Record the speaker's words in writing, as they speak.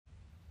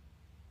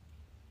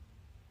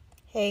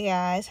Hey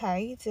guys, how are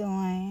you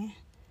doing?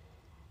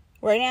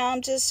 Right now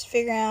I'm just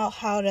figuring out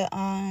how to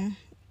I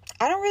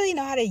don't really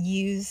know how to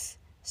use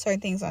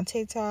certain things on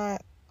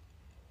TikTok.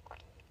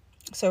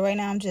 So right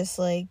now I'm just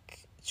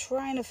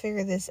trying to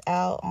figure this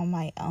out on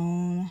my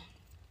own.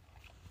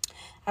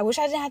 I wish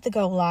I didn't have to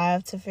go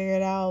live to figure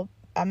it out.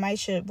 I might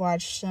should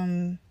watch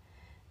some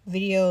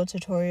video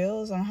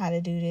tutorials on how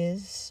to do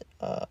this.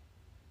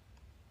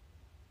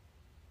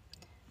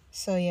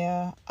 So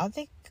yeah, I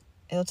think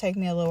it'll take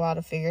me a little while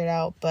to figure it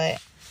out, but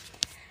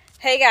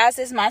hey guys,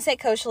 it's Mindset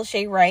Coach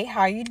Lachey Wright. How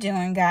are you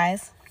doing,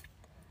 guys?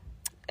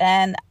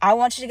 And I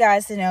want you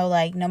guys to know,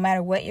 no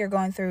matter what you're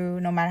going through,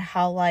 no matter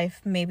how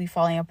life may be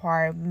falling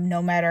apart,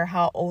 no matter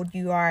how old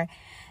you are,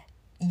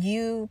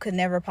 you could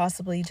never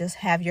possibly just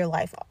have your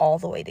life all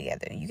the way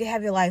together. You can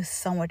have your life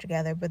somewhat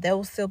together, but there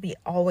will still be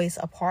always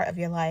a part of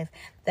your life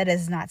that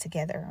is not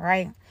together,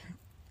 right?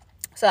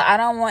 So I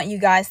don't want you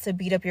guys to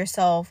beat up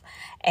yourself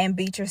and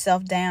beat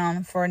yourself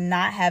down for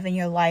not having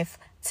your life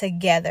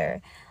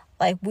together.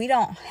 We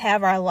don't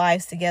have our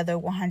lives together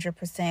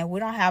 100%. We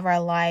don't have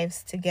our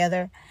lives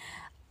together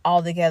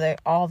all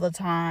the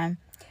time.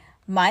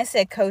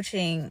 Mindset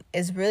coaching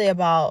is really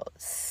about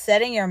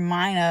setting your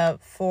mind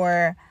up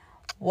for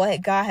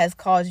what God has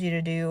called you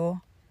to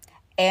do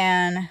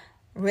and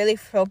really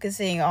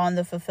focusing on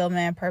the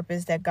fulfillment and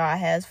purpose that God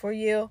has for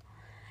you,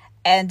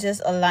 and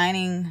just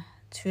aligning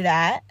to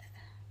that,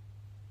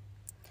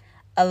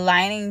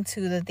 aligning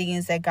to the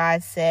things that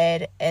God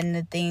said and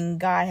the thing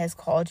God has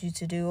called you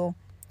to do,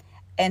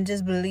 and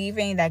just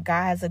believing that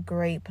God has a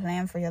great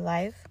plan for your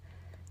life,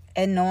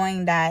 and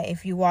knowing that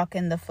if you walk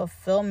in the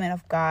fulfillment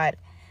of God,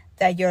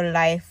 that your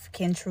life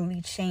can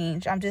truly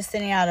change. I'm just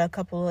sending out a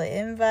couple of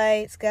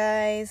invites,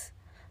 guys.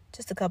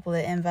 Just a couple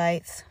of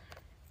invites.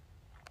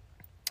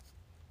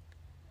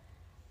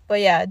 But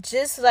yeah,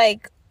 just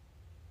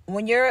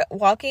when you're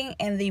walking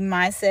in the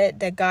mindset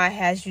that God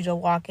has you to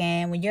walk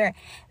in, when you're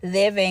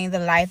living the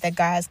life that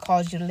God has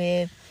called you to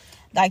live,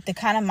 the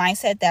kind of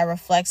mindset that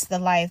reflects the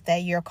life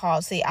that you're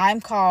called. See,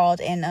 I'm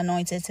called and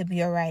anointed to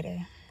be a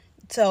writer.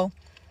 So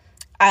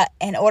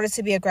in order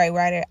to be a great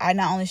writer, I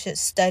not only should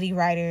study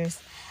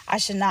writers, I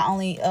should not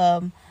only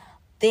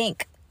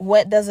think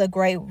what kind of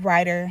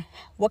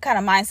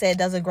mindset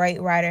does a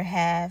great writer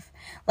have.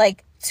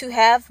 To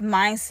have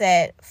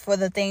mindset for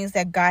the things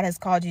that God has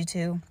called you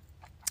to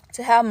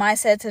have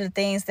mindset to the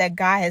things that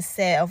God has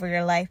said over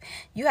your life,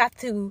 you have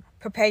to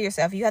prepare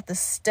yourself. You have to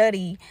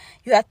study.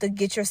 You have to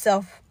get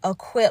yourself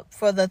equipped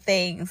for the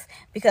things,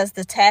 because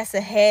the task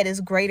ahead is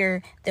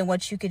greater than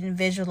what you can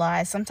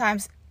visualize.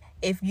 Sometimes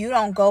if you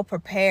don't go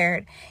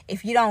prepared,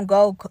 if you don't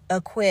go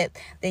equipped,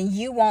 then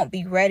you won't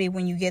be ready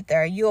when you get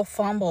there. You'll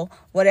fumble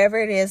whatever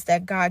it is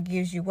that God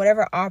gives you,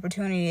 whatever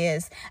opportunity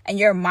is. And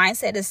your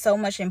mindset is so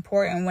much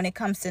important when it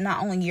comes to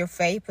not only your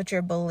faith, but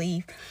your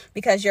belief.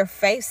 Because your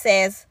faith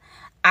says,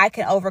 I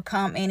can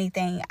overcome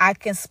anything. I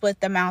can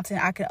split the mountain.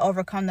 I can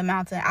overcome the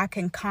mountain. I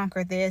can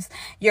conquer this.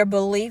 Your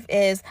belief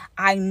is,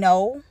 I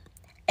know,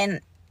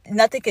 and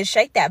nothing can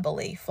shake that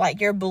belief.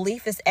 Your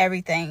belief is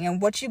everything, and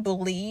what you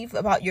believe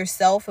about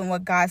yourself and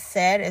what God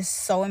said is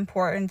so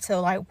important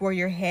to where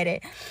you're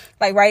headed.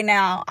 Right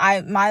now,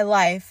 my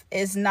life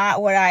is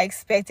not what I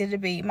expected to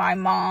be. My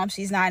mom,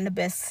 she's not in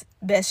the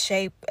best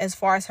shape as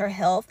far as her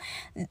health.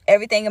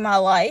 Everything in my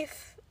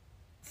life,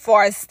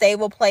 for a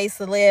stable place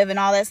to live and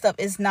all that stuff,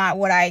 is not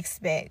what I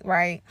expect,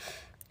 right?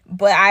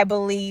 But I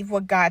believe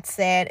what God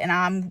said, and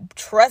I'm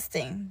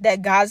trusting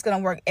that God's going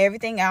to work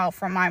everything out,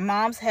 from my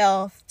mom's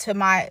health to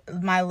my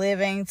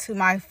living, to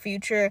my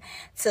future,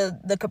 to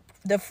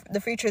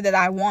the future that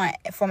I want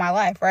for my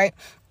life, right?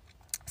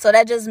 So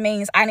that just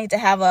means I need to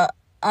have a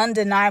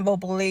undeniable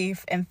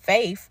belief and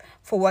faith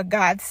for what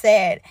God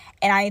said,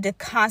 and I need to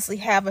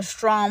constantly have a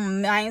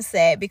strong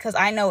mindset, because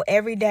I know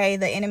every day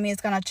the enemy is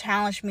going to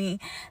challenge me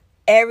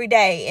every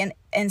day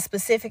in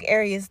specific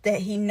areas that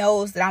he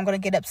knows that I'm going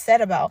to get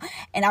upset about.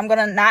 And I'm going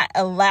to not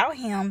allow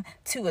him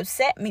to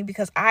upset me,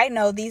 because I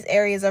know these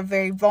areas are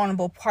very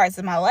vulnerable parts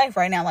of my life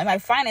right now. My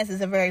finances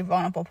is a very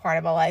vulnerable part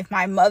of my life.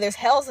 My mother's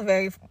health is a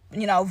very,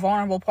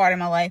 vulnerable part of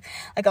my life.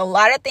 A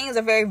lot of things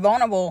are very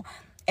vulnerable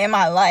in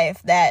my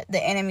life that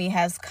the enemy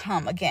has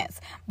come against.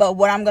 But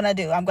what I'm going to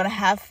do, I'm going to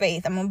have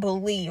faith. I'm going to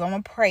believe. I'm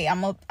going to pray.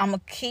 I'm going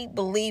to keep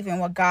believing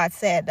what God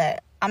said,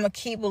 that I'm going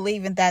to keep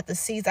believing that the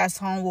seeds I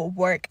sown will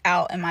work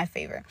out in my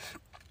favor.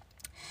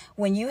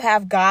 When you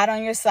have God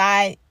on your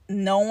side,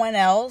 no one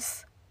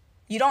else,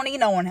 you don't need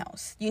no one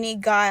else. You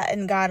need God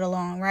and God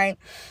alone, right?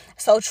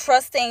 So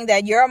trusting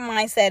that your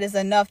mindset is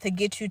enough to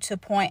get you to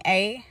point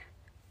A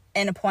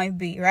and to point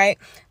B, right?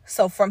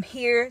 So from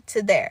here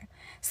to there.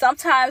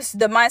 Sometimes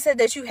the mindset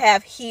that you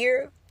have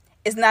here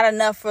is not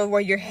enough for where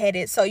you're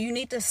headed. So you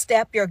need to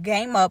step your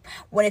game up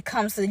when it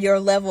comes to your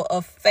level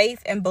of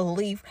faith and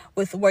belief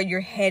with where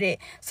you're headed.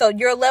 So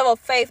your level of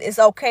faith is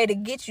okay to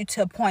get you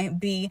to point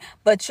B,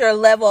 but your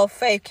level of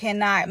faith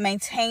cannot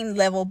maintain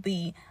level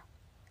B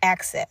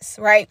access,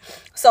 right?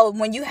 So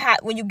when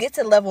you get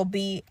to level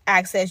B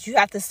access, you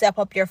have to step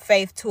up your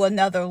faith to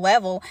another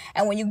level.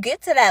 And when you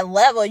get to that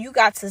level, you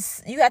have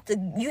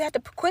to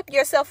equip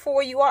yourself for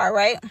where you are,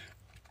 right?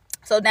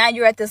 So now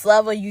you're at this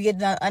level, you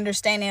get an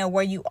understanding of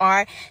where you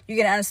are, you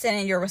get an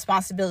understanding of your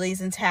responsibilities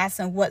and tasks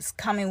and what's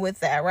coming with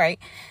that, right?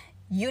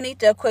 You need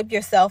to equip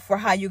yourself for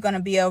how you're going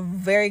to be a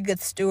very good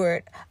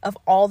steward of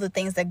all the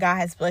things that God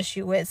has blessed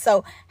you with.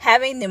 So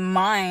having the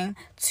mind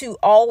to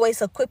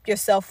always equip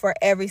yourself for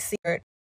every secret